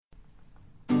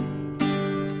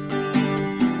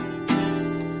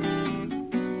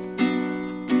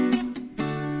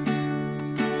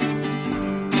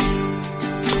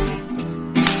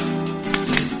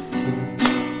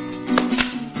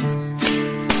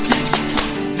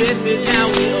This is how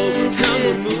we overcome.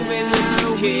 We're moving with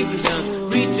the kingdom,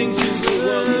 reaching to the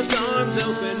world with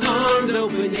arms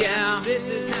open, yeah. This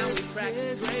is how we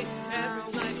practice grace.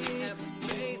 Every night, every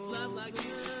day, love like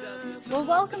Jesus. Well,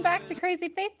 welcome back to Crazy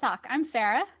Faith Talk. I'm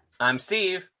Sarah. I'm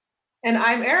Steve. And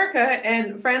I'm Erica.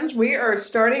 And friends, we are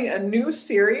starting a new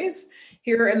series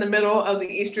here in the middle of the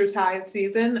Eastertide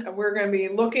season. We're going to be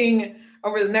looking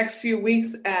over the next few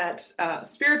weeks at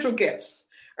spiritual gifts.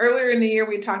 Earlier in the year,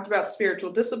 we talked about spiritual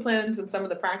disciplines and some of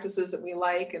the practices that we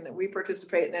like and that we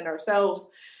participate in ourselves.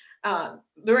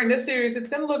 During this series, it's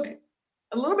going to look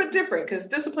a little bit different because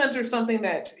disciplines are something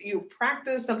that you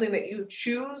practice, something that you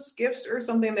choose. Gifts are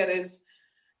something that is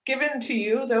given to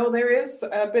you, though there is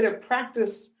a bit of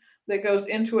practice that goes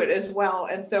into it as well.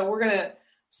 And so we're going to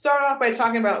start off by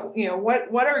talking about,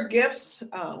 what are gifts?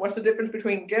 What's the difference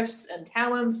between gifts and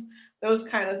talents? Those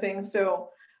kind of things. So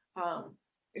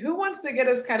who wants to get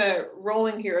us kind of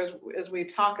rolling here as we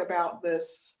talk about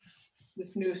this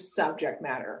new subject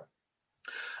matter?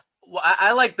 Well,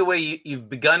 I like the way you've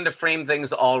begun to frame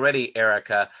things already,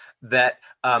 Erica, that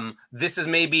this is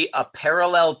maybe a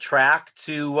parallel track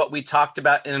to what we talked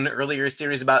about in an earlier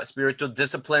series about spiritual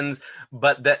disciplines,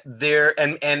 but that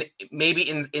and maybe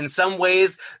in some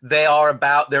ways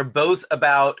they're both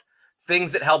about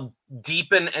things that help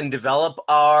deepen and develop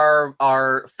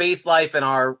our faith life and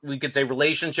our, we could say,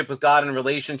 relationship with God and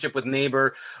relationship with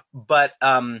neighbor, but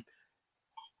that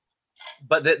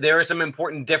there are some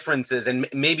important differences. And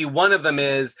maybe one of them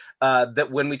is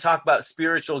that when we talk about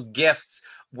spiritual gifts,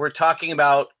 we're talking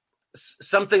about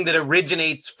something that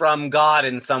originates from God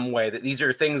in some way, that these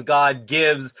are things God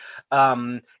gives,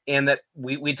 and that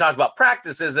we talk about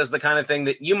practices as the kind of thing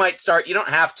that you might start, you don't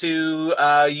have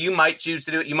to, you might choose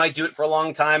to do it, you might do it for a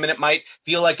long time, and it might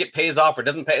feel like it pays off or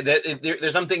doesn't pay.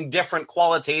 There's something different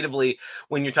qualitatively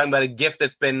when you're talking about a gift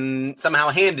that's been somehow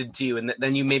handed to you and that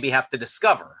then you maybe have to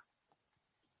discover.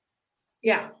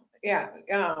 Yeah.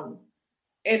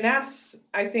 And that's,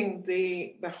 I think,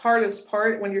 the hardest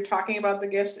part when you're talking about the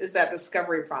gifts is that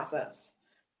discovery process.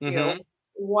 Mm-hmm.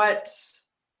 What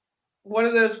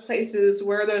are those places,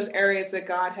 where are those areas that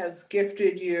God has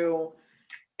gifted you?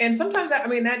 And sometimes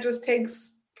that just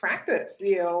takes practice.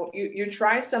 You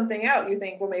try something out. You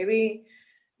think, well, maybe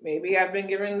I've been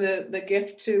given the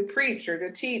gift to preach or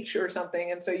to teach or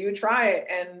something. And so you try it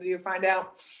and you find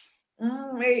out,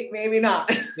 maybe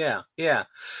not. Yeah.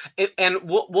 And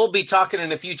we'll be talking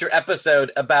in a future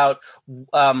episode about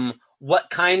what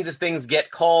kinds of things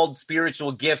get called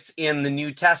spiritual gifts in the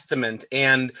New Testament.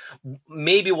 And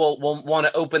maybe we'll want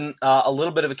to open a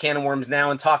little bit of a can of worms now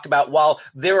and talk about, while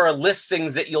there are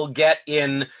listings that you'll get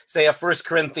in, say, a 1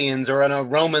 Corinthians or in a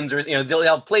Romans, or they'll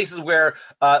have places where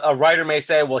a writer may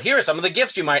say, well, here are some of the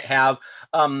gifts you might have.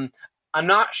 I'm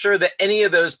not sure that any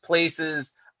of those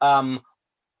places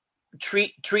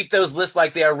treat those lists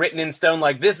like they are written in stone,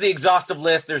 like this is the exhaustive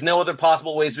list, there's no other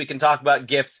possible ways we can talk about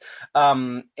gifts,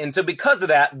 and so because of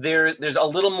that, there's a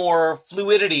little more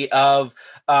fluidity of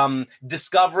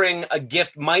discovering a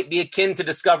gift might be akin to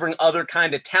discovering other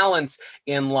kind of talents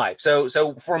in life. So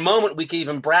for a moment we can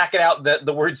even bracket out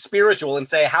the word spiritual and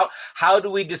say how do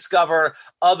we discover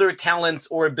other talents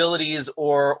or abilities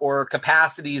or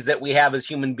capacities that we have as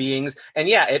human beings. And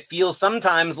it feels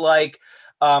sometimes like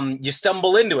you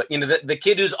stumble into it. The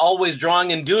kid who's always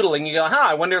drawing and doodling, you go,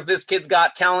 I wonder if this kid's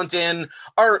got talent in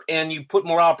art, and you put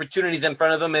more opportunities in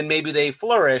front of them and maybe they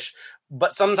flourish.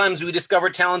 But sometimes we discover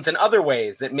talents in other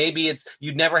ways that maybe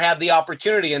you'd never had the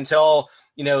opportunity until,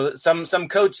 some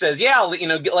coach says,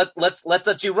 let's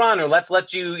let you run, or let's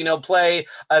let you, play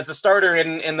as a starter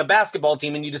in the basketball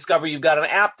team, and you discover you've got an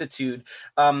aptitude.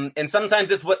 And sometimes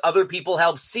it's what other people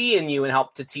help see in you and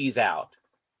help to tease out.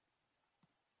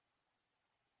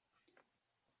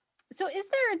 So is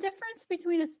there a difference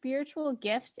between a spiritual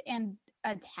gift and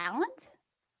a talent?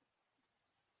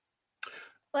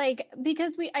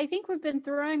 Because I think we've been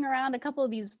throwing around a couple of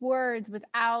these words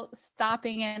without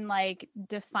stopping and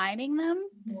defining them.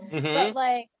 Mm-hmm.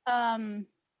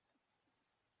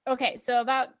 But okay, so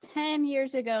about 10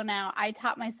 years ago now, I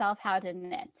taught myself how to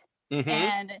knit. Mm-hmm.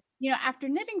 And, after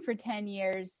knitting for 10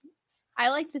 years, I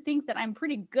like to think that I'm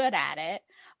pretty good at it.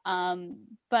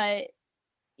 But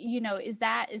is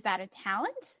that a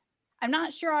talent? I'm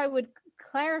not sure I would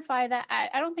clarify that.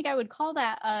 I don't think I would call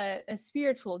that a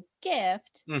spiritual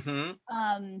gift.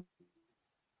 Mm-hmm.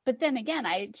 But then again,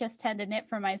 I just tend to knit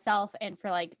for myself and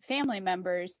for family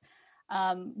members.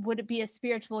 Would it be a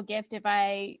spiritual gift if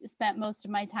I spent most of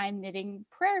my time knitting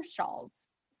prayer shawls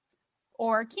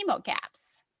or chemo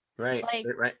caps? Right.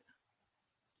 Right.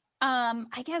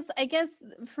 I guess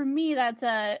for me, that's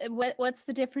what's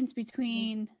the difference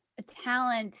between a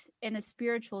talent and a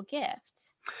spiritual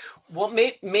gift? Well,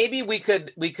 maybe we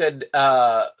could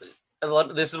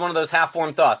this is one of those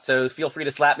half-formed thoughts, so feel free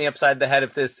to slap me upside the head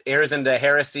if this airs into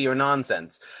heresy or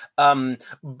nonsense.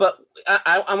 But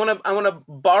I want to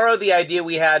borrow the idea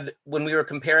we had when we were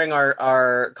comparing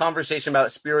our conversation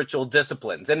about spiritual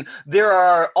disciplines. And there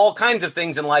are all kinds of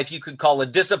things in life you could call a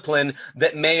discipline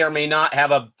that may or may not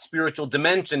have a spiritual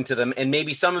dimension to them. And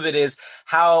maybe some of it is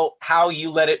how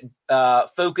you let it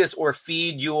focus or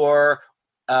feed your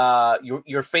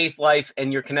faith life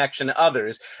and your connection to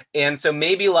others. And so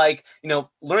maybe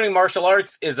learning martial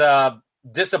arts is a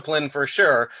discipline for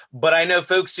sure, but I know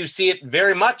folks who see it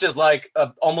very much as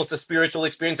almost a spiritual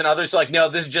experience, and others are like, no,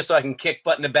 this is just so I can kick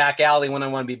butt in a back alley when I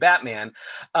want to be Batman.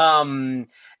 And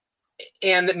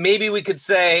maybe we could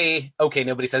say, okay,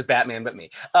 nobody says Batman but me.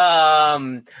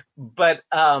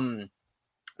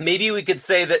 Maybe we could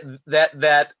say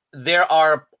that there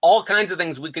are all kinds of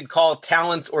things we could call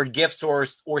talents or gifts or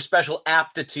special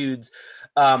aptitudes,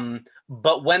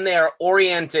 but when they are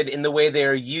oriented in the way they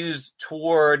are used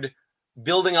toward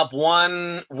building up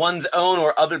one's own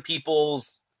or other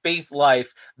people's faith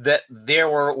life, that there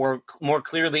were more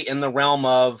clearly in the realm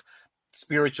of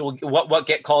spiritual, what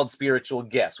get called spiritual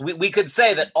gifts. We could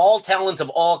say that all talents of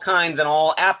all kinds and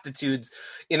all aptitudes,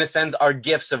 in a sense, are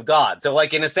gifts of God. So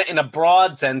in a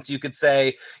broad sense, you could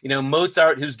say,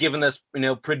 Mozart, who's given us,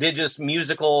 prodigious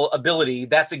musical ability,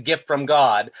 that's a gift from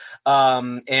God.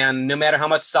 And no matter how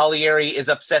much Salieri is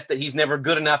upset that he's never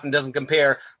good enough and doesn't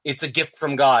compare, it's a gift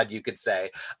from God, you could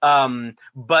say.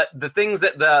 But the things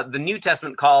that the New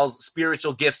Testament calls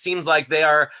spiritual gifts seems like they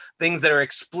are things that are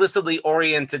explicitly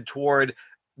oriented toward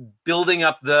building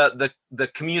up the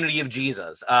community of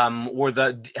Jesus, or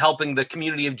helping the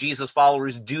community of Jesus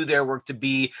followers do their work to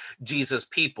be Jesus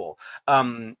people.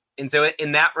 And so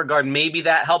in that regard, maybe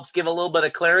that helps give a little bit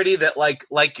of clarity that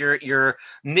like your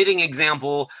knitting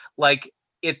example,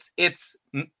 it's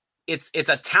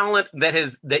a talent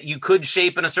that you could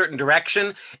shape in a certain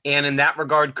direction, and in that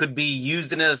regard could be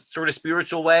used in a sort of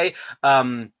spiritual way.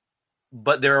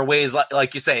 But there are ways,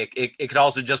 like you say, it could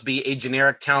also just be a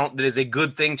generic talent that is a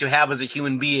good thing to have as a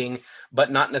human being, but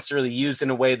not necessarily used in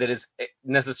a way that is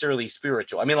necessarily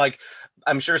spiritual. I mean,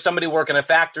 I'm sure somebody working in a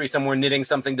factory somewhere knitting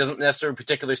something doesn't necessarily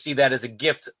particularly see that as a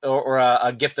gift or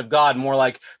a gift of God, more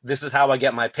like, this is how I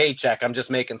get my paycheck. I'm just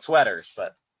making sweaters.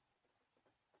 But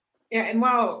yeah, and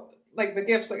while the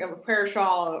gifts of a prayer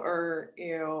shawl or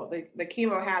the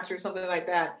chemo hats or something like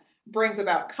that brings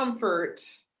about comfort,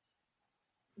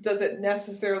 does it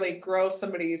necessarily grow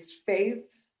somebody's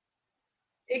faith?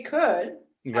 It could,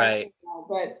 right?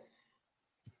 But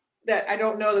that I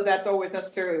don't know that that's always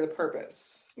necessarily the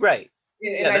purpose, right?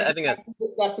 And I think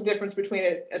that's the difference between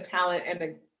a talent and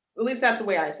at least that's the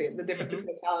way I see it. The difference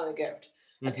between a talent and a gift.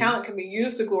 Mm-hmm. A talent can be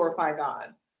used to glorify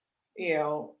God.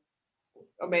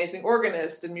 Amazing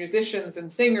organists and musicians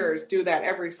and singers do that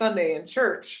every Sunday in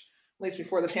church. At least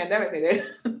before the pandemic, they did.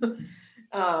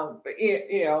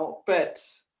 But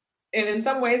and in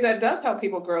some ways that does help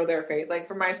people grow their faith. Like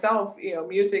for myself,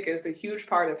 music is a huge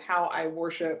part of how I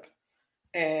worship,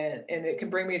 and it can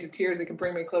bring me to tears. It can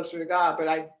bring me closer to God, but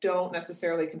I don't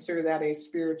necessarily consider that a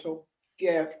spiritual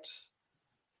gift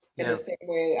in the same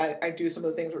way I do some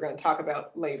of the things we're going to talk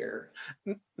about later.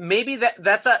 Maybe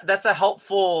that's a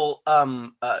helpful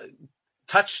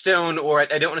touchstone, or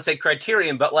I don't want to say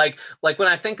criterion, but like when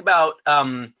I think about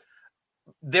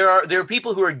there are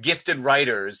people who are gifted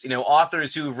writers,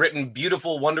 authors who've written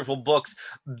beautiful, wonderful books,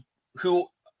 who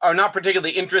are not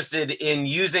particularly interested in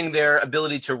using their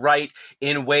ability to write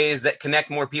in ways that connect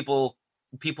more people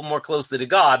more closely to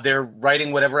God. They're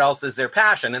writing whatever else is their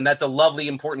passion, and that's a lovely,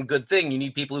 important, good thing. You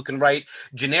need people who can write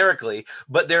generically,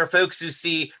 but there are folks who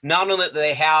see not only that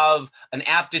they have an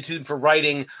aptitude for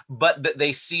writing, but that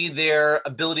they see their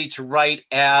ability to write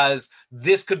as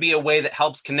this could be a way that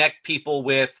helps connect people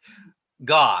with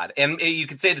God. And you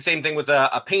could say the same thing with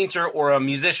a painter or a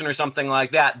musician or something like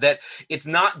that it's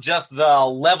not just the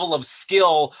level of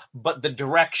skill, but the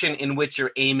direction in which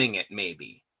you're aiming it,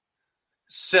 maybe.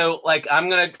 So I'm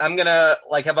gonna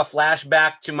have a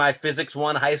flashback to my Physics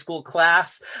 1 high school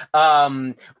class,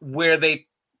 where they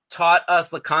taught us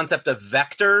the concept of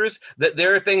vectors, that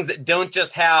there are things that don't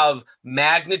just have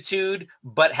magnitude,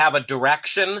 but have a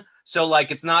direction. So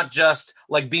it's not just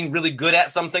being really good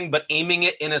at something, but aiming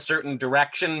it in a certain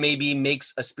direction maybe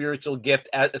makes a spiritual gift,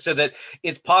 so that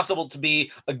it's possible to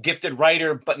be a gifted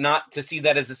writer, but not to see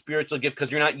that as a spiritual gift because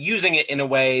you're not using it in a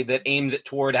way that aims it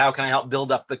toward how can I help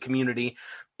build up the community.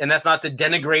 And that's not to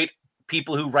denigrate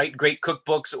people who write great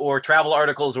cookbooks or travel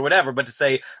articles or whatever, but to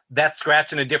say that's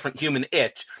scratching a different human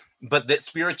itch. But that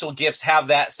spiritual gifts have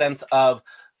that sense of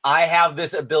I have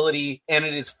this ability and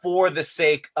it is for the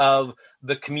sake of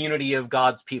the community of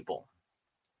God's people.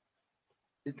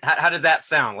 How does that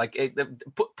sound? Like,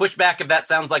 push back if that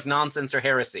sounds like nonsense or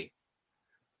heresy.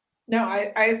 No,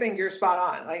 I think you're spot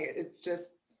on. Like, it's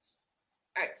just,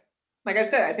 like I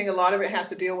said, I think a lot of it has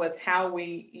to deal with how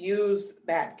we use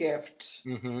that gift.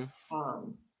 Mm-hmm.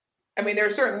 I mean, there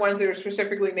are certain ones that are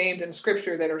specifically named in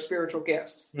Scripture that are spiritual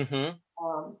gifts.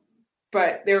 Mm-hmm.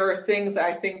 But there are things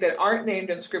I think that aren't named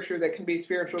in Scripture that can be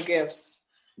spiritual gifts,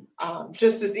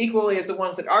 just as equally as the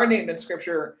ones that are named in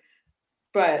Scripture.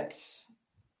 But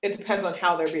it depends on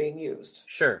how they're being used.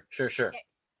 Sure. I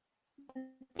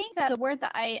think that the word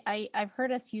that I've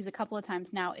heard us use a couple of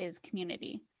times now is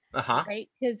community. Uh-huh. Right?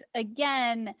 Because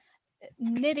again,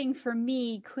 knitting for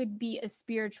me could be a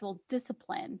spiritual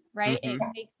discipline, right? Mm-hmm.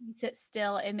 It makes me sit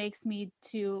still. It makes me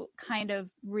to kind of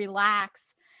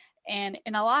relax. And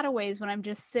in a lot of ways, when I'm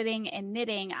just sitting and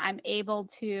knitting, I'm able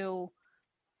to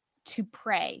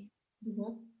pray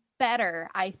better,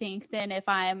 I think, than if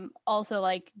I'm also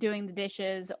like doing the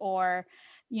dishes or,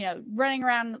 running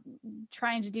around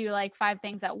trying to do like 5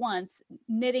 things at once.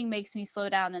 Knitting makes me slow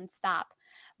down and stop.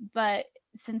 But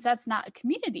since that's not a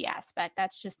community aspect,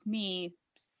 that's just me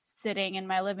sitting in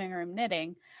my living room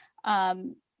knitting. I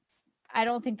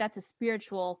don't think that's a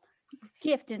spiritual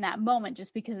gift in that moment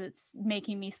just because it's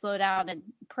making me slow down and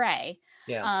pray.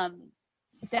 Yeah.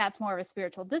 That's more of a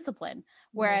spiritual discipline.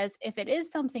 Whereas if it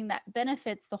is something that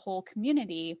benefits the whole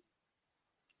community,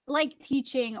 like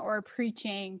teaching or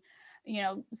preaching,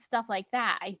 stuff like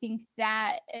that, I think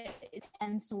that it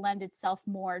tends to lend itself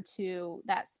more to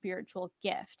that spiritual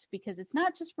gift because it's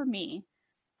not just for me,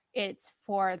 it's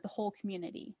for the whole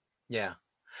community. Yeah.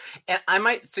 And I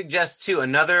might suggest too,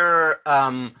 another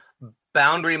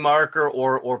boundary marker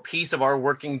or piece of our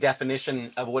working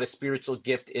definition of what a spiritual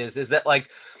gift is that, like,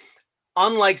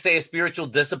 unlike, say, a spiritual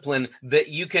discipline that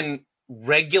you can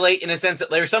regulate in a sense that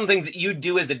there are some things that you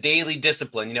do as a daily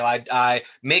discipline. I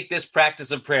make this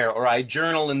practice of prayer, or I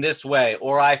journal in this way,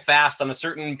 or I fast on a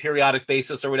certain periodic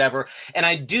basis or whatever. And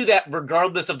I do that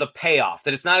regardless of the payoff,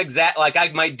 that it's not exact. Like, I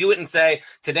might do it and say,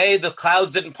 today the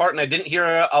clouds didn't part and I didn't hear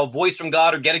a voice from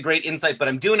God or get a great insight, but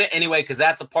I'm doing it anyway because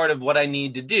that's a part of what I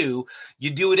need to do. You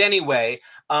do it anyway.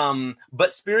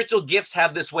 But spiritual gifts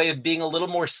have this way of being a little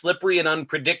more slippery and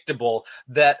unpredictable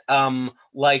that,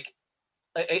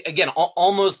 again,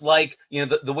 almost like,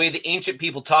 the way the ancient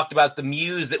people talked about the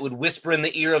muse that would whisper in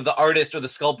the ear of the artist or the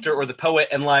sculptor or the poet,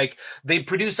 and like they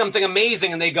produce something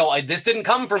amazing and they go, this didn't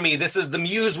come from me, this is the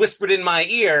muse whispered in my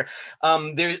ear.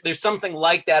 There's something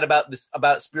like that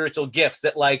about spiritual gifts,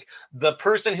 that like the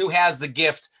person who has the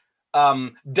gift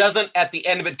doesn't at the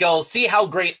end of it go, see how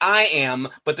great I am,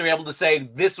 but they're able to say,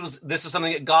 this was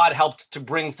something that God helped to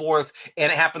bring forth, and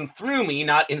it happened through me,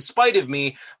 not in spite of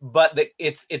me, but that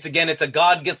it's a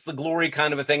God gets the glory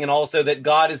kind of a thing, and also that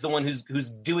God is the one who's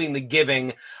doing the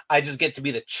giving. I just get to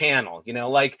be the channel,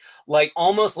 like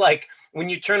almost like when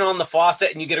you turn on the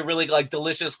faucet and you get a really like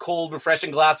delicious, cold,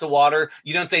 refreshing glass of water,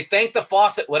 you don't say, thank the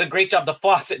faucet, what a great job the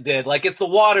faucet did. Like, it's the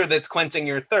water that's quenching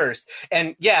your thirst.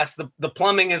 And yes, the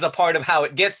plumbing is a part of how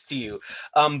it gets to you.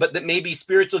 But that maybe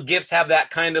spiritual gifts have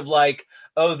that kind of like,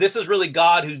 oh, this is really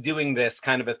God who's doing this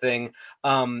kind of a thing.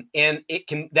 And it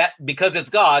can, that because it's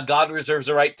God reserves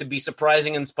a right to be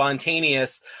surprising and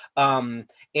spontaneous, and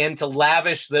to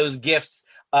lavish those gifts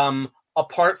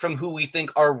apart from who we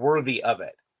think are worthy of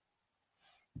it.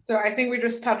 So I think we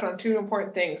just touched on 2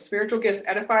 important things. Spiritual gifts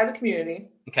edify the community.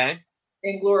 Okay.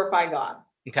 And glorify God.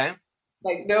 Okay.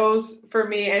 Like, those, for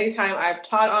me, anytime I've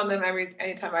taught on them,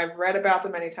 anytime I've read about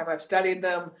them, anytime I've studied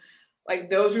them, like,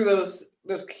 those are those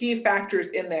key factors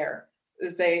in there.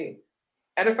 Is they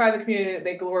edify the community,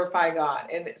 they glorify God.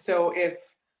 And so if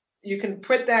you can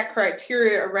put that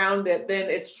criteria around it, then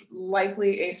it's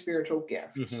likely a spiritual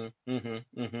gift. Mm-hmm,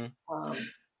 mm-hmm, mm-hmm.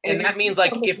 And that means,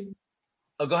 like,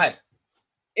 go ahead.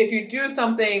 If you do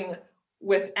something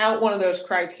without one of those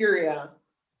criteria,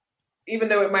 even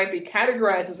though it might be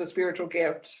categorized as a spiritual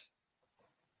gift,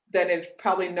 then it's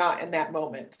probably not in that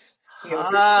moment. If you're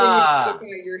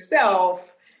looking at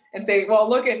yourself and say, well,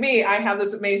 look at me, I have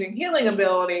this amazing healing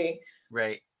ability.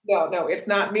 Right. No, it's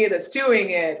not me that's doing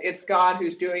it. It's God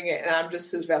who's doing it, and I'm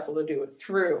just his vessel to do it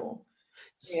through.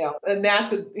 And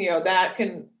that's that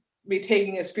can be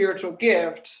taking a spiritual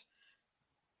gift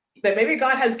that maybe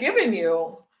God has given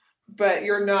you, but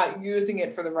you're not using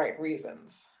it for the right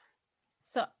reasons.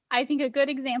 So I think a good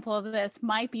example of this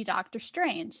might be Doctor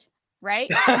Strange, right?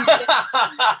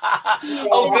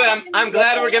 Oh, good. I'm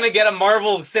glad we're going to get a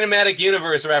Marvel Cinematic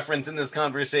Universe reference in this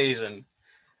conversation.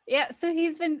 Yeah, so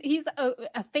he's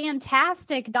a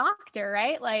fantastic doctor,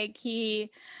 right? Like,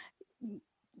 he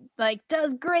like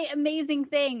does great, amazing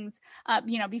things,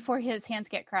 before his hands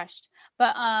get crushed.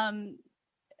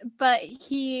 But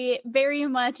he very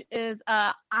much is,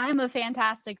 I'm a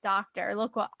fantastic doctor.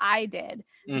 Look what I did.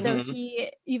 Mm-hmm. So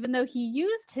he, even though he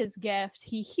used his gift,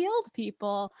 he healed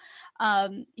people.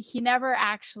 He never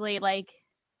actually like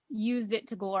used it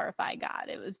to glorify God.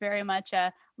 It was very much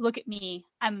a look at me,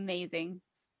 I'm amazing.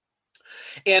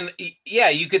 And yeah,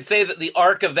 you could say that the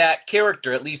arc of that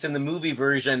character, at least in the movie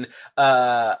version,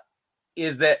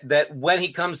 is that when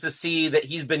he comes to see that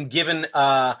he's been given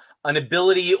an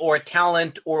ability or a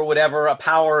talent or whatever, a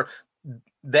power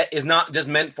that is not just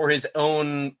meant for his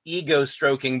own ego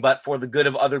stroking, but for the good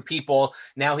of other people,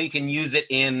 now he can use it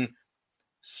in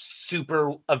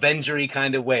super Avenger-y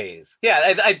kind of ways.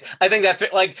 Yeah, I think that's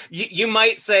like you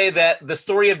might say that the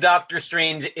story of Doctor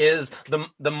Strange is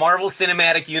the Marvel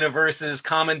Cinematic Universe's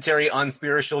commentary on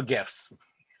spiritual gifts.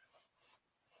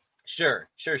 Sure.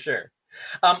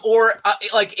 Or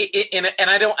and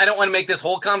I don't want to make this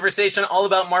whole conversation all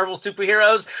about Marvel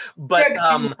superheroes, but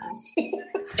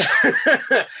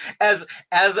as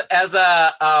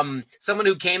a someone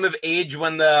who came of age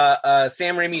when the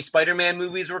Sam Raimi Spider-Man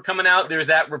movies were coming out, there's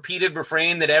that repeated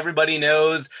refrain that everybody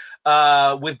knows.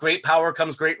 With great power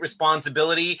comes great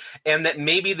responsibility, and that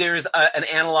maybe there's an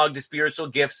analog to spiritual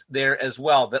gifts there as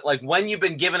well. That like when you've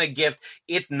been given a gift,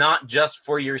 it's not just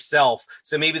for yourself.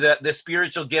 So maybe the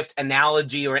spiritual gift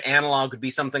analogy or analog would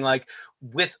be something like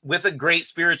with a great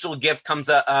spiritual gift comes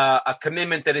a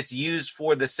commitment that it's used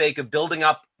for the sake of building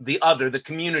up the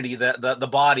community, the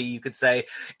body, you could say,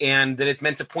 and that it's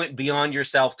meant to point beyond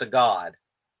yourself to God.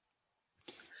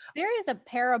 There is a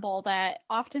parable that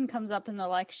often comes up in the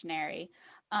lectionary,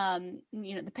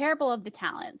 the parable of the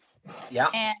talents. Yeah.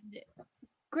 And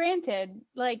granted,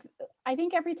 like, I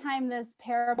think every time this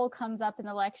parable comes up in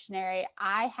the lectionary,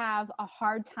 I have a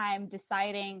hard time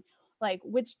deciding, like,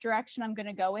 which direction I'm going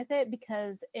to go with it,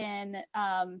 because in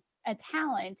a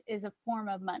talent is a form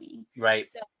of money. Right.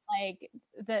 So, like,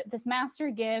 this master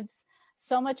gives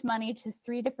so much money to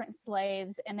 3 different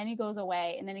slaves, and then he goes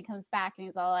away, and then he comes back, and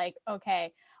he's all like,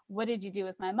 okay, what did you do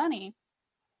with my money?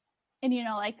 And,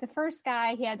 like the first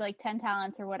guy, he had like 10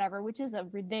 talents or whatever, which is a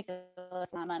ridiculous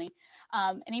amount of money.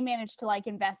 And he managed to like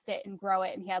invest it and grow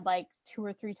it. And he had like 2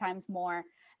 or 3 times more.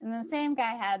 And then the same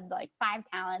guy had like 5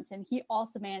 talents, and he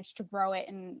also managed to grow it,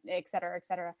 and et cetera, et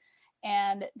cetera.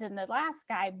 And then the last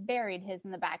guy buried his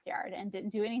in the backyard and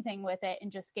didn't do anything with it,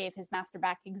 and just gave his master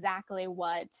back exactly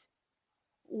what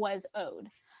was owed.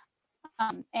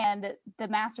 And the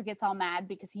master gets all mad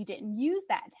because he didn't use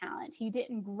that talent. He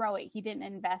didn't grow it. He didn't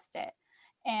invest it.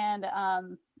 And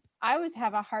I always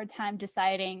have a hard time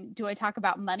deciding, do I talk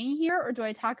about money here or do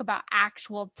I talk about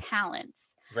actual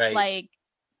talents? Right. Like,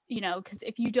 because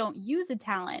if you don't use a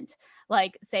talent,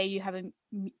 like say you have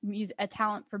a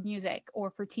talent for music or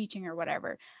for teaching or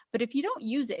whatever, but if you don't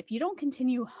use it, if you don't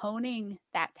continue honing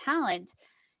that talent,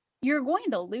 you're going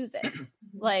to lose it.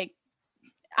 Like,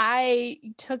 I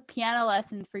took piano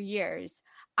lessons for years.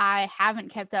 I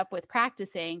haven't kept up with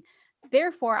practicing.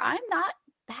 Therefore, I'm not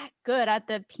that good at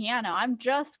the piano. I'm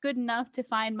just good enough to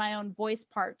find my own voice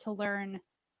part to learn,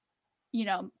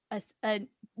 a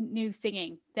new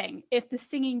singing thing. If the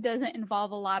singing doesn't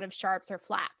involve a lot of sharps or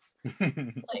flats,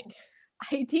 like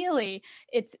ideally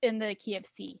it's in the key of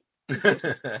C.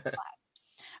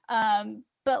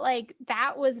 But like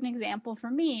that was an example for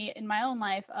me in my own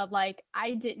life of like,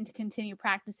 I didn't continue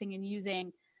practicing and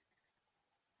using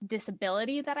this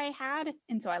ability that I had.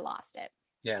 And so I lost it.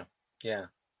 Yeah. Yeah.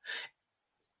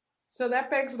 So that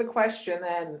begs the question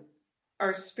then,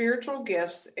 are spiritual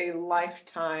gifts a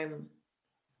lifetime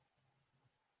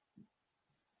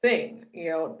thing?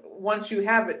 Once you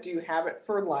have it, do you have it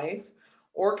for life,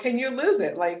 or can you lose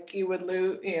it? Like you would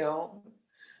lose,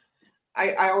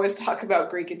 I always talk about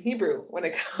Greek and Hebrew when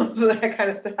it comes to that kind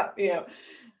of stuff.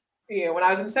 When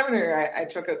I was in seminary, I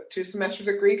took 2 semesters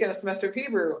of Greek and a semester of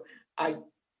Hebrew. I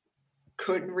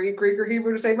couldn't read Greek or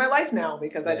Hebrew to save my life now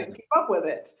because I didn't keep up with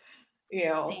it.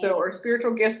 So are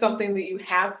spiritual gifts something that you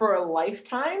have for a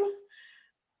lifetime?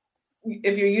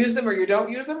 If you use them or you don't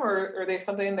use them, or are they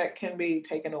something that can be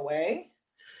taken away?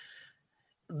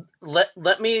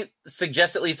 Let me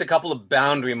suggest at least a couple of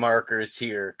boundary markers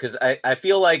here, because I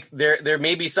feel like there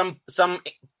may be some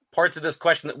parts of this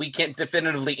question that we can't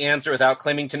definitively answer without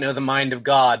claiming to know the mind of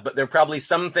God, but there are probably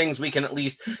some things we can at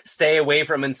least stay away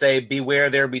from and say, beware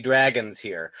there be dragons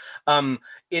here.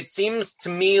 It seems to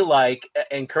me like,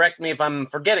 and correct me if I'm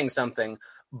forgetting something,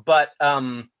 but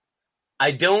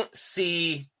I don't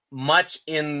see much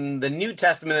in the New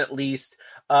Testament, at least,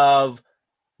 of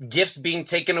gifts being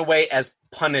taken away as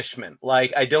punishment.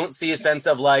 Like, I don't see a sense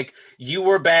of like, you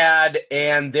were bad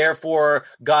and therefore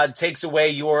God takes away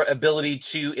your ability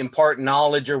to impart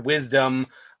knowledge or wisdom.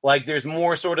 Like, there's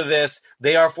more sort of this,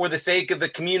 they are for the sake of the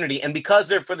community. And because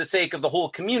they're for the sake of the whole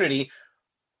community,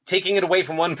 taking it away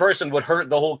from one person would hurt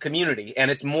the whole community.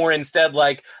 And it's more instead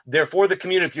like, they're for the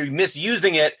community. If you're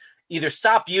misusing it, either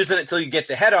stop using it till you get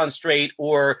your head on straight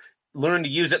or learn to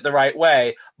use it the right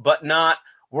way, but not,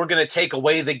 we're going to take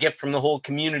away the gift from the whole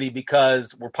community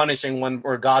because we're punishing one,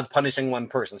 or God's punishing one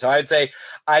person. So I'd say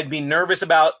I'd be nervous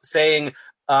about saying,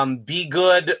 be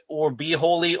good or be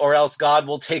holy, or else God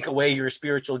will take away your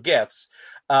spiritual gifts.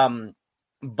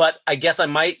 But I guess I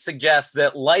might suggest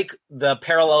that, like the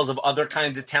parallels of other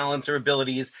kinds of talents or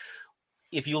abilities,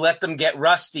 if you let them get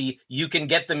rusty, you can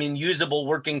get them in usable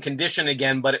working condition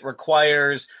again, but it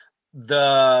requires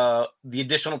the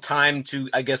additional time to,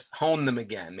 I guess, hone them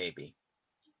again, maybe.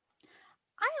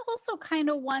 I also kind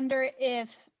of wonder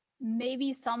if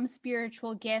maybe some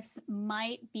spiritual gifts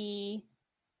might be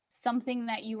something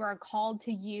that you are called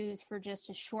to use for just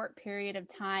a short period of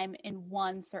time in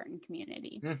one certain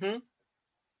community. Mm-hmm.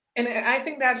 And I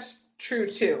think that's true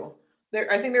too.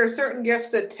 I think there are certain gifts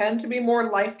that tend to be more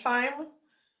lifetime,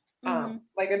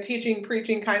 like a teaching,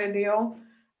 preaching kind of deal.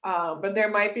 But there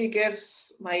might be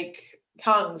gifts like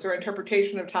tongues or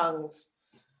interpretation of tongues,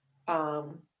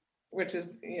 which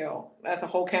is, that's a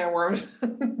whole can of worms down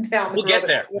the road. We'll get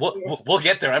there. We'll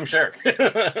get there, I'm sure.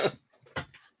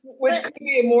 Which could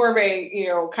be more of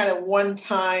a, kind of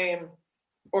one-time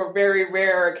or very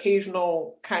rare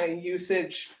occasional kind of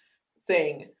usage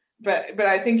thing. But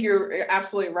I think you're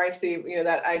absolutely right, Steve.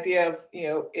 That idea of,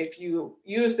 if you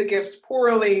use the gifts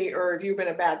poorly or if you've been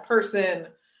a bad person,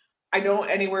 I don't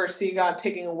anywhere see God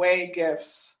taking away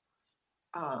gifts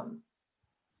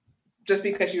just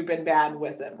because you've been bad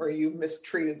with them or you've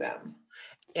mistreated them.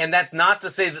 And that's not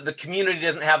to say that the community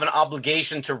doesn't have an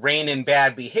obligation to rein in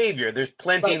bad behavior. There's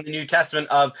plenty in the New Testament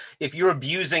of, if you're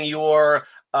abusing your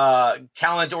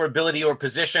talent or ability or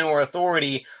position or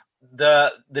authority,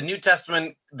 the New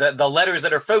Testament, the letters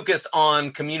that are focused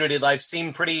on community life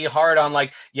seem pretty hard on,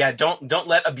 like, don't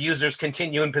let abusers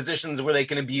continue in positions where they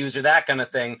can abuse or that kind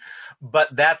of thing.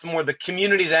 But that's more, the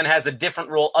community then has a different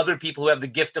role. Other people who have the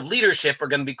gift of leadership are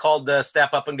going to be called to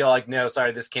step up and go like, no,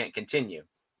 sorry, this can't continue.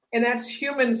 And that's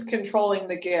humans controlling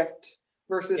the gift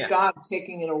versus God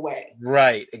taking it away.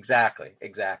 Right. Exactly.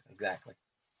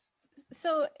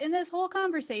 So in this whole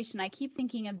conversation, I keep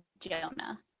thinking of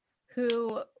Jonah,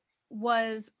 who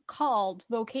was called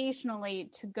vocationally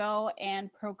to go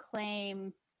and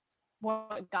proclaim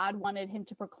what God wanted him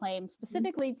to proclaim,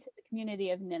 specifically to the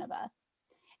community of Nineveh.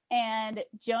 And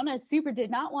Jonah super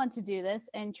did not want to do this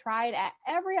and tried at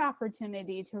every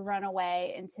opportunity to run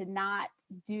away and to not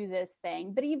do this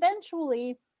thing. But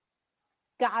eventually,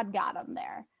 God got him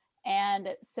there. And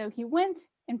so he went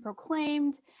and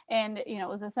proclaimed, and, it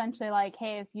was essentially like,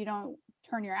 hey, if you don't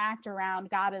turn your act around,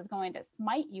 God is going to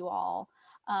smite you all.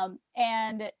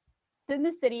 And then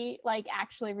the city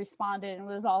actually responded and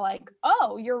was all like,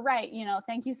 oh, you're right.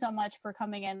 Thank you so much for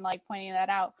coming and pointing that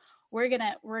out. We're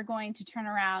going to turn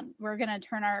around. We're going to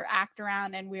turn our act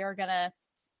around and we are going to,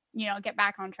 get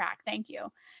back on track. Thank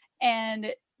you.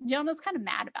 And Jonah's kind of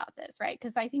mad about this, right?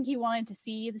 Because I think he wanted to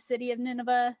see the city of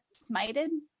Nineveh smited.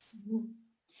 Mm-hmm.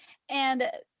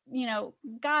 And,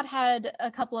 God had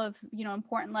a couple of,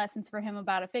 important lessons for him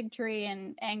about a fig tree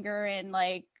and anger and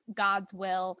God's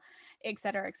will, et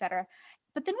cetera, et cetera.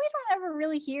 But then we don't ever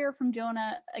really hear from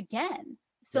Jonah again.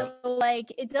 So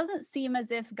it doesn't seem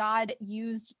as if God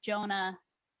used Jonah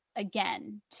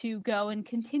again to go and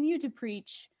continue to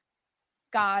preach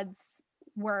God's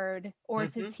word or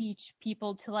to teach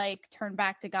people to turn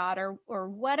back to God or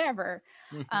whatever.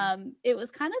 It was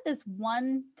kind of this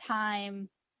one-time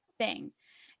thing.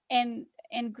 And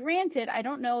granted, I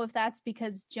don't know if that's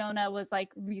because Jonah was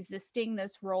resisting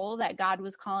this role that God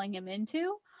was calling him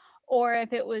into, or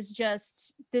if it was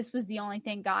just, this was the only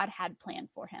thing God had planned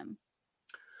for him.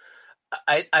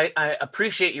 I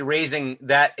appreciate you raising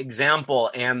that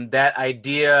example and that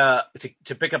idea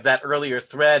to pick up that earlier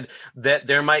thread that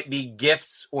there might be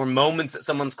gifts or moments that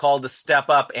someone's called to step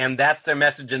up and that's their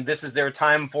message and this is their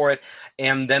time for it.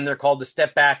 And then they're called to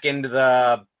step back into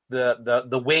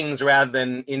the wings rather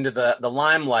than into the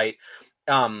limelight.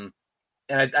 And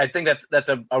I think that's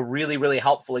a really, really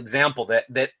helpful example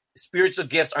that spiritual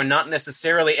gifts are not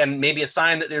necessarily, and maybe a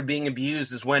sign that they're being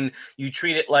abused is when you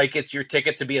treat it like it's your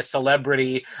ticket to be a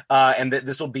celebrity, and that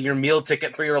this will be your meal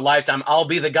ticket for your lifetime. I'll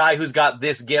be the guy who's got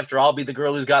this gift, or I'll be the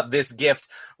girl who's got this gift,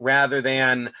 rather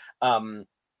than in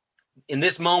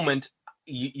this moment,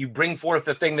 you bring forth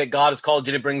the thing that God has called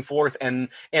you to bring forth, and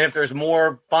if there's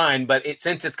more, fine, but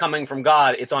since it's coming from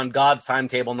God, it's on God's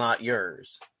timetable, not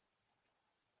yours.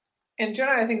 And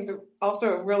Jonah, I think, is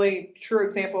also a really true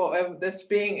example of this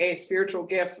being a spiritual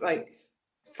gift, like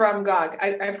from God.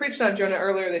 I preached on Jonah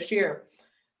earlier this year,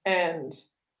 and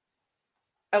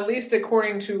at least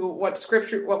according to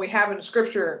what we have in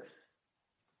Scripture,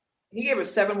 he gave a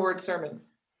 7-word sermon.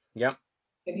 Yep.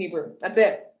 In Hebrew. That's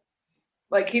it.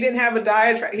 Like, he didn't have a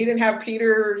diatribe. He didn't have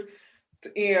Peter's,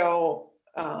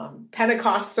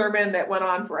 Pentecost sermon that went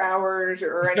on for hours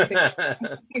or anything,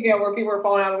 where people were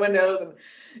falling out of the windows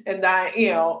and dying.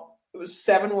 It was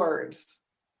 7 words.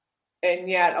 And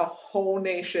yet a whole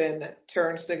nation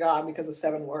turns to God because of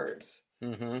 7 words.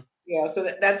 Mm-hmm. So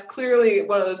that's clearly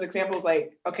one of those examples,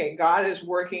 like, okay, God is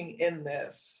working in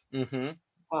this.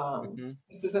 Mm-hmm.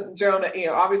 This isn't Jonah,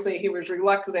 obviously he was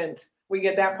reluctant. We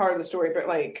get that part of the story, but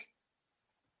like,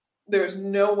 there's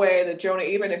no way that Jonah,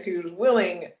 even if he was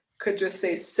willing, could just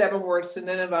say 7 words to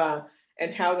Nineveh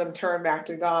and have them turn back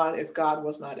to God if God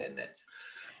was not in it.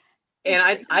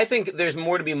 And I think there's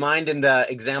more to be mined in the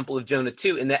example of Jonah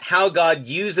too, in that how God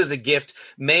uses a gift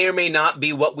may or may not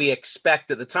be what we expect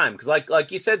at the time. Because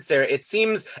like you said, Sarah, it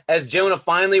seems as Jonah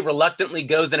finally reluctantly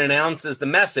goes and announces the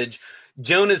message,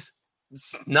 Jonah's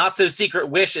not so secret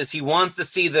wish is he wants to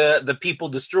see the people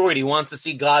destroyed. He wants to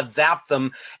see God zap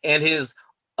them, and his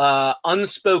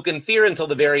unspoken fear until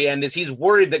the very end is he's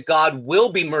worried that God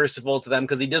will be merciful to them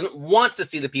because he doesn't want to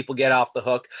see the people get off the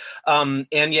hook. And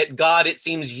yet God, it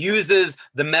seems, uses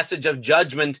the message of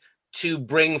judgment to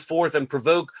bring forth and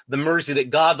provoke the mercy that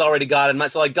God's already got in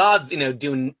mind. So like God's,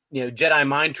 doing, Jedi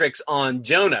mind tricks on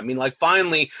Jonah. I mean, like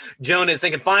finally Jonah is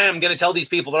thinking, fine, I'm going to tell these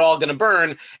people they're all going to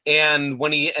burn. And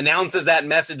when he announces that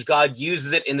message, God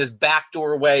uses it in this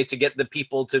backdoor way to get the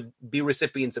people to be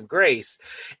recipients of grace.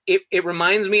 It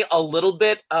reminds me a little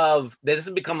bit of, this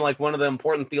has become like one of the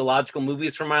important theological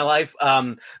movies for my life.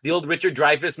 The old Richard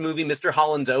Dreyfuss movie, Mr.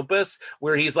 Holland's Opus,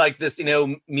 where he's like this,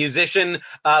 musician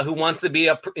who wants to be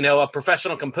a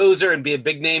professional composer and be a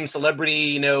big name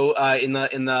celebrity, in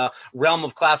the realm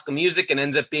of classical music, and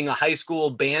ends up being a high school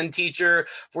band teacher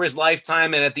for his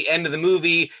lifetime. And at the end of the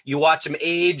movie, you watch him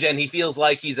age and he feels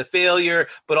like he's a failure,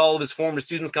 but all of his former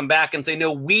students come back and say,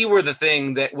 no, we were the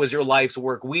thing that was your life's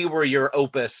work. We were your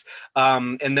opus.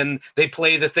 And then they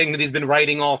play the thing that he's been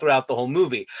writing all throughout the whole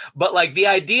movie. But like the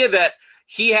idea that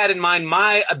he had in mind,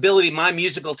 my ability, my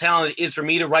musical talent is for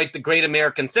me to write the Great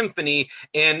American Symphony.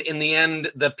 And in the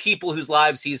end, the people whose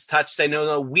lives he's touched say,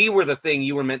 no, we were the thing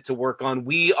you were meant to work on.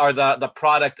 We are the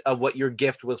product of what your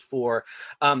gift was for.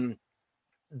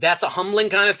 That's a humbling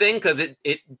kind of thing, because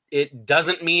it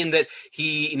doesn't mean that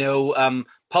he,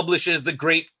 publishes the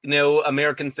Great,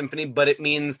 American Symphony, but it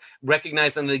means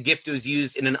recognizing the gift was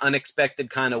used in an unexpected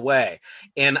kind of way.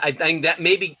 And I think that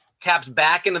maybe taps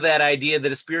back into that idea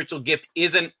that a spiritual gift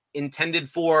isn't intended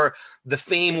for the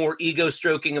fame or ego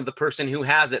stroking of the person who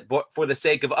has it, but for the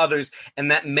sake of others. And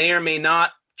that may or may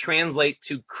not translate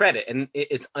to credit. And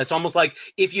it's almost like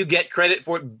if you get credit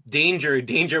for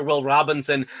danger, Will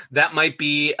Robinson, that might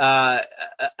be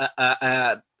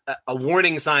a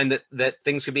warning sign that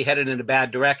things could be headed in a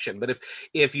bad direction. But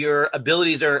if your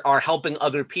abilities are helping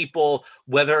other people,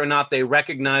 whether or not they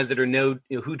recognize it or know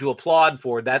who to applaud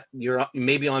for, that you're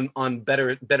maybe on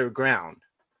better ground.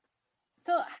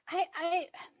 So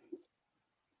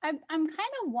I'm kind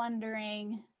of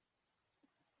wondering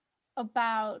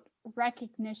about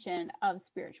recognition of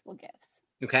spiritual gifts.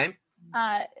 Okay.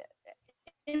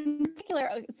 In particular,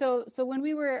 so when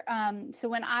we were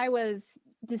when I was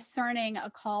discerning a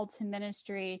call to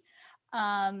ministry,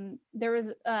 there was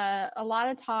a lot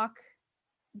of talk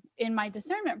in my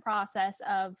discernment process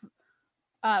of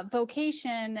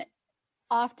vocation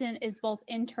often is both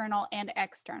internal and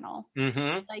external.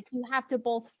 Mm-hmm. Like you have to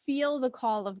both feel the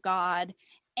call of God,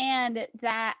 and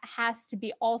that has to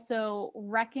be also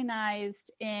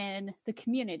recognized in the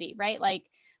community, right? Like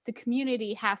the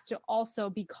community has to also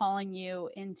be calling you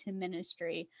into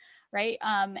ministry, right?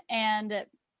 And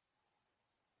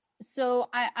so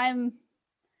I'm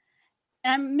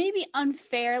maybe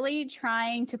unfairly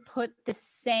trying to put the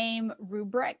same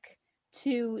rubric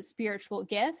to spiritual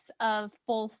gifts, of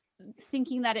both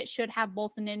thinking that it should have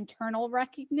both an internal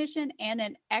recognition and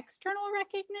an external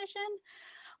recognition.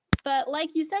 But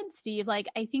like you said, Steve, like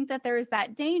I think that there is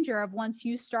that danger of once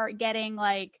you start getting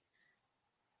like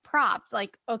props,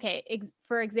 like, okay,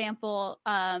 for example,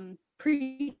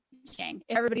 preaching,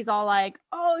 everybody's all like,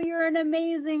 oh, you're an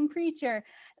amazing preacher,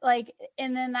 like,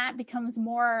 and then that becomes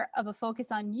more of a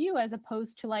focus on you as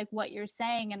opposed to like what you're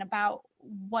saying and about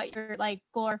what you're like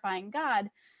glorifying God.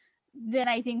 Then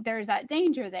I think there's that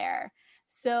danger there.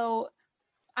 So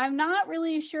I'm not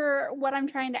really sure what I'm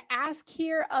trying to ask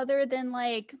here, other than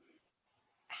like,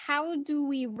 how do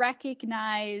we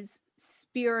recognize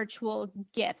spiritual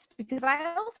gifts? Because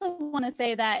I also want to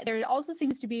say that there also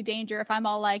seems to be danger if I'm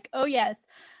all like, oh yes,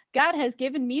 God has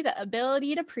given me the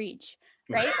ability to preach,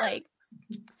 right? Like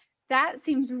that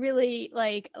seems really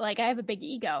like I have a big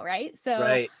ego, right? So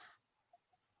Right.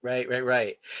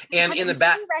 And how in the do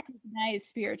back, we recognize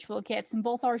spiritual gifts in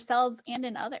both ourselves and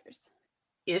in others?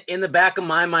 in the back of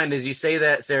my mind, as you say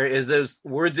that, Sarah, is those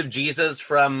words of Jesus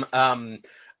from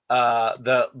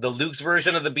the Luke's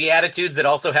version of the Beatitudes that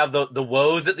also have the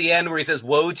woes at the end, where he says,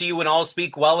 "Woe to you when all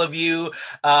speak well of you,"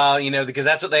 because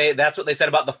that's what they said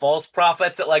about the false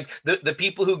prophets. That like the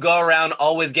people who go around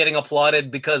always getting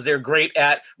applauded because they're great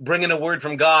at bringing a word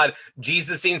from God.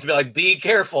 Jesus seems to be like, be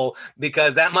careful,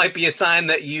 because that might be a sign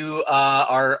that you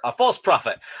are a false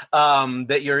prophet.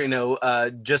 That you're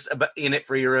just in it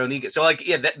for your own ego. So like,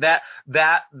 yeah,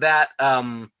 that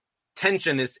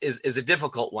tension is a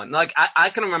difficult one. Like I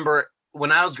can remember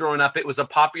when I was growing up, it was a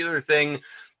popular thing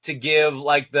to give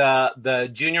like the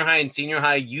junior high and senior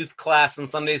high youth class in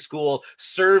Sunday school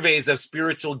surveys of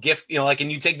spiritual gift,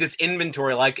 and you take this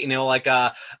inventory, what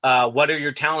are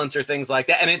your talents or things like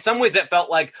that. And in some ways it felt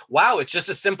like, wow, it's just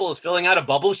as simple as filling out a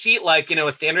bubble sheet, like,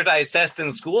 a standardized test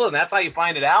in school, and that's how you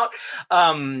find it out.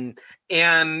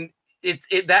 And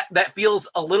that feels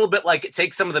a little bit like it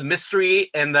takes some of the mystery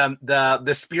and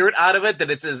the spirit out of it, that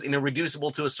it's as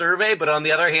reducible to a survey. But on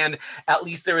the other hand, at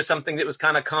least there was something that was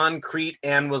kind of concrete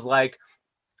and was like,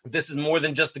 this is more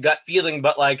than just a gut feeling,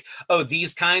 but like, oh,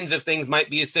 these kinds of things might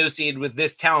be associated with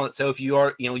this talent. So if you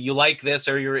are, you like this,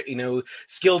 or you're,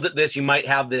 skilled at this, you might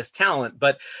have this talent.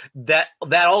 But that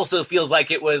also feels like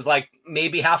it was like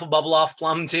maybe half a bubble off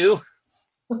plum too.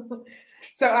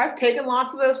 So I've taken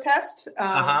lots of those tests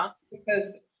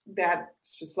Because that's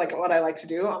just like what I like to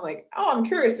do. I'm like, oh, I'm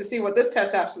curious to see what this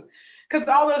test has to, because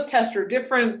all those tests are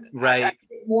different. Right. I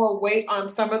put more weight on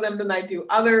some of them than I do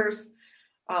others.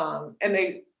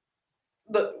 And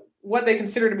what they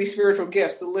consider to be spiritual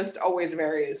gifts, the list always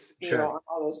varies, Sure. on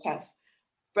all those tests.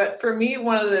 But for me,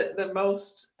 one of the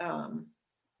most, I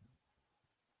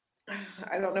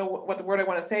don't know what the word I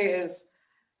want to say is,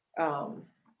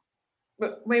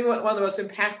 but maybe one of the most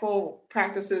impactful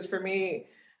practices for me,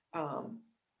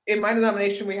 in my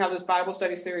denomination, we have this Bible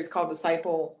study series called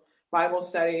Disciple Bible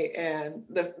Study. And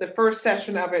the first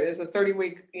session of it is a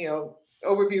 30-week,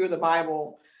 overview of the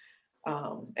Bible.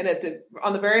 And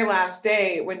on the very last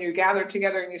day, when you gather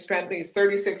together and you spend these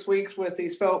 36 weeks with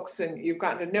these folks, and you've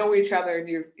gotten to know each other, and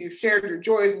you've shared your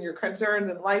joys and your concerns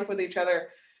in life with each other,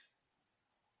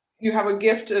 you have a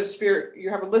gift of spirit.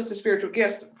 You have a list of spiritual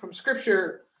gifts from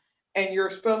Scripture, and you're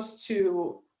supposed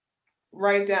to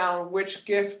write down which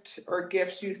gift or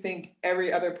gifts you think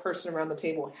every other person around the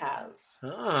table has.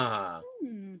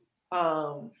 And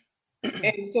so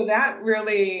that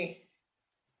really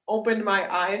opened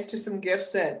my eyes to some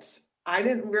gifts that I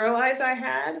didn't realize I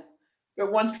had.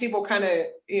 But once people kind of,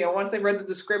 once they read the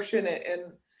description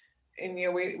and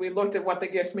we looked at what the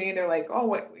gifts mean, they're like, oh,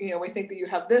 what, we think that you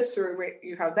have this or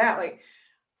you have that. Like,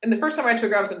 and the first time I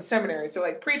took it, I was in seminary. So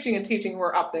like preaching and teaching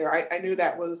were up there. I knew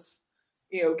that was,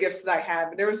 gifts that I had,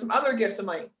 but there were some other gifts. I'm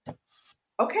like,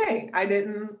 okay, I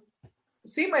didn't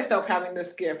see myself having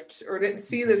this gift, or didn't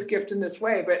see this gift in this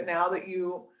way. But now that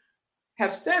you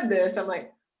have said this, I'm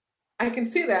like, I can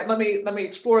see that. Let me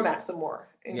explore that some more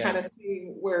and kind of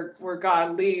see where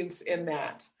God leads in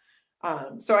that.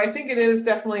 So I think it is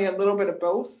definitely a little bit of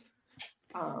both.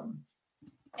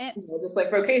 Just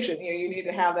like vocation, you need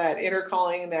to have that inner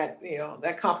calling, that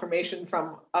that confirmation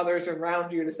from others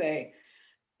around you to say,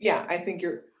 yeah, I think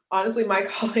honestly, my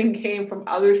calling came from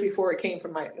others before it came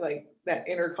from that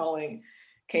inner calling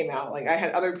came out. Like I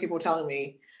had other people telling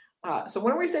me, so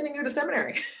when are we sending you to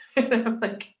seminary? And I'm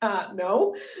like,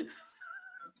 no.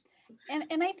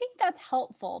 And I think that's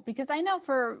helpful, because I know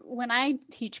for when I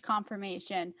teach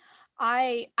confirmation,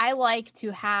 I like to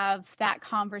have that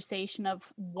conversation of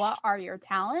what are your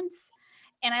talents?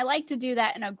 And I like to do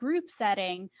that in a group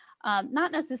setting,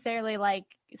 not necessarily like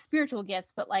spiritual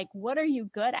gifts, but like, what are you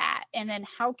good at? And then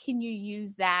how can you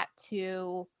use that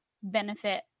to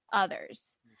benefit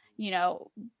others? And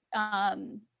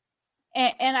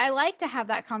I like to have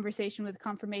that conversation with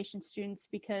confirmation students,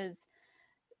 because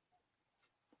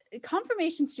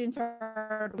confirmation students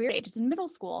are weird ages in middle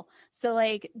school. So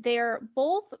like they're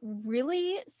both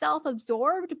really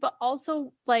self-absorbed, but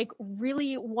also like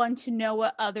really want to know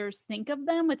what others think of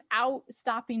them without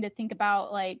stopping to think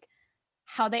about like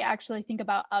how they actually think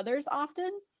about others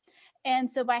often. And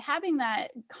so by having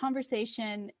that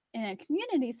conversation in a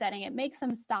community setting, it makes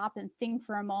them stop and think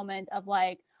for a moment of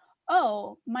like,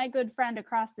 oh, my good friend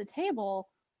across the table,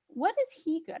 what is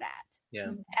he good at?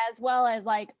 Yeah. As well as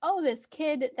like, oh, this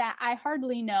kid that I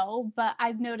hardly know, but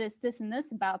I've noticed this and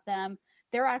this about them,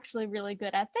 they're actually really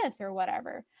good at this or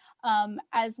whatever.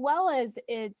 As well as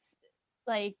it's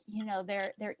like, you know,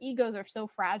 their egos are so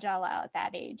fragile at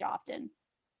that age often.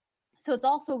 So it's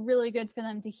also really good for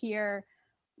them to hear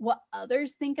what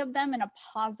others think of them in a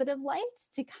positive light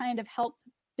to kind of help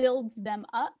build them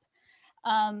up.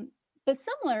 But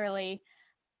similarly,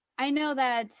 I know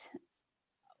that,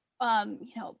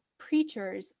 you know,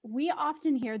 preachers, we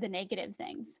often hear the negative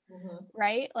things,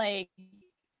 right? Like,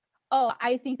 oh,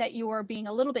 I think that you are being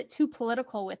a little bit too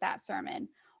political with that sermon.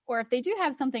 Or if they do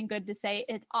have something good to say,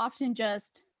 it's often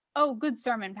just, oh, good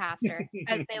sermon, pastor,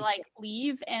 as they like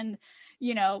leave. And,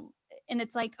 you know, and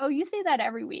it's like, oh, you say that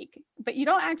every week, but you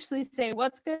don't actually say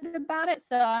what's good about it.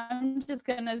 So I'm just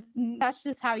that's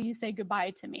just how you say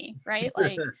goodbye to me, right?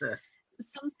 Like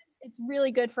sometimes it's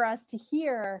really good for us to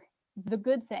hear the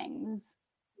good things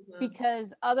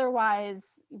because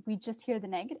otherwise we just hear the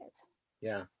negative.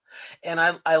 Yeah. And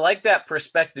I like that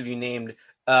perspective you named,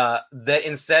 that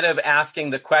instead of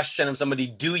asking the question of somebody,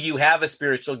 do you have a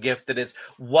spiritual gift, that it's,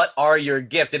 what are your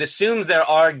gifts? It assumes there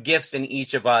are gifts in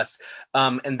each of us.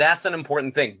 And that's an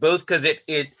important thing, both because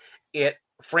it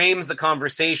frames the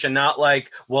conversation, not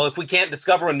like, well, if we can't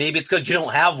discover one, maybe it's because you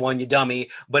don't have one, you dummy.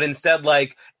 But instead,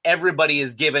 like, everybody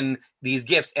is given these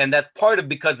gifts. And that's part of,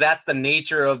 because that's the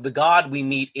nature of the God we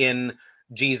meet in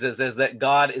Jesus, is that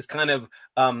God is kind of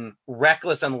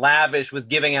reckless and lavish with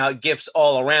giving out gifts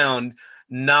all around,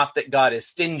 not that God is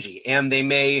stingy. And they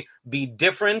may be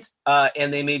different,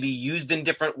 and they may be used in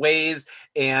different ways.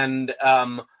 And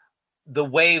the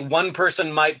way one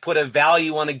person might put a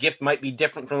value on a gift might be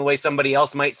different from the way somebody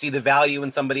else might see the value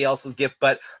in somebody else's gift,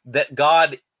 but that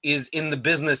God is in the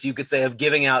business, you could say, of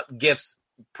giving out gifts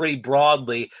pretty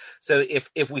broadly. So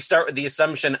if we start with the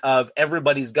assumption of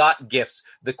everybody's got gifts,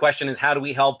 the question is, how do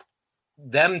we help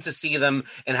them to see them,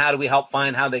 and how do we help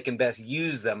find how they can best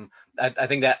use them? I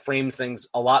think that frames things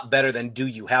a lot better than do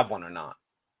you have one or not.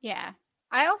 Yeah.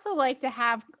 I also like to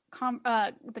have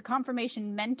the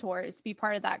confirmation mentors be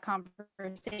part of that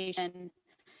conversation,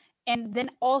 and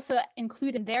then also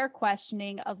include in their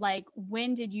questioning of like,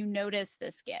 when did you notice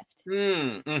this gift?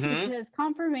 Because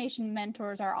confirmation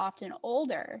mentors are often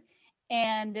older,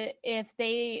 and if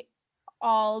they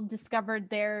all discovered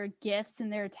their gifts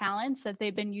and their talents that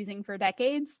they've been using for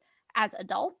decades as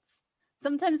adults,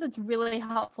 sometimes it's really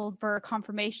helpful for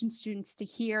confirmation students to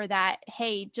hear that,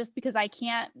 hey, just because I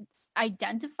can't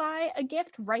identify a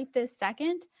gift right this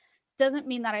second doesn't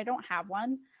mean that I don't have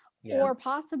one. Or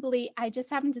possibly I just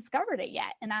haven't discovered it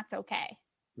yet, and that's okay.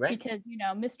 Right. Because, you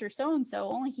know, Mr.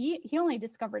 So-and-so he only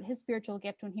discovered his spiritual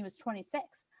gift when he was 26.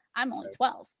 I'm only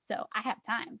 12, so I have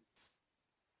time.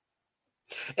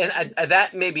 And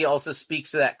that maybe also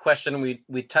speaks to that question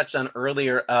we touched on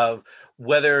earlier of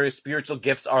whether spiritual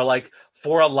gifts are like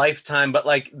for a lifetime, but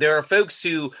like there are folks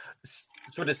who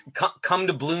sort of come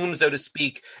to bloom, so to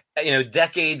speak, you know,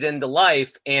 decades into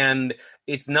life, and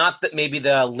it's not that maybe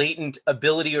the latent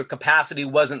ability or capacity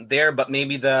wasn't there, but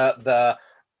maybe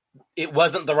it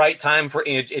wasn't the right time for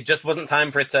it. It just wasn't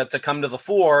time for it to come to the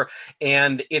fore,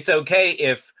 and it's okay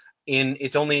if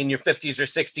it's only in your 50s or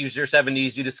 60s or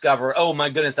 70s you discover, oh my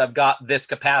goodness, I've got this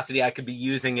capacity, I could be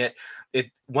using it.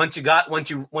 Once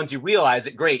you realize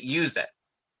it, great, use it.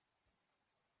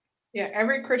 Yeah,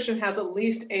 every Christian has at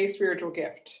least a spiritual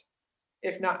gift.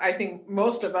 If not, I think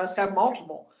most of us have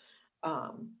multiple.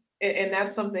 And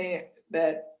that's something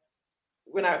that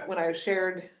when I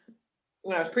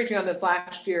was preaching on this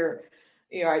last year,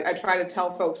 you know, I try to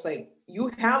tell folks, like,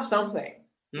 you have something.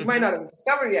 You might not have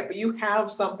discovered it yet, but you have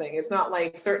something. It's not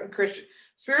like certain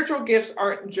spiritual gifts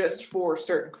aren't just for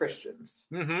certain Christians.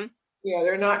 You know,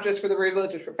 they're not just for the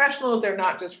religious professionals. They're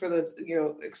not just for the, you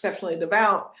know, exceptionally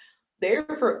devout. They're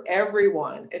for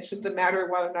everyone. It's just a matter of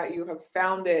whether or not you have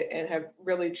found it and have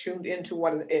really tuned into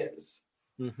what it is.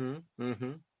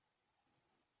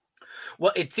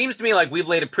 Well, it seems to me like we've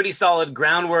laid a pretty solid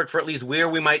groundwork for at least where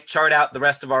we might chart out the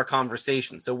rest of our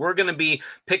conversation. So we're going to be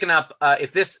picking up,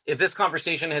 if this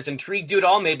conversation has intrigued you at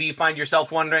all, maybe you find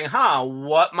yourself wondering,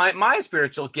 what might my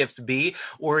spiritual gifts be?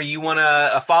 Or you want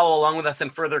to follow along with us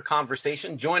in further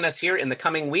conversation, join us here in the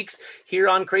coming weeks here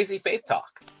on Crazy Faith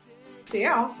Talk. See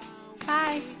y'all.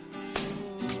 Bye.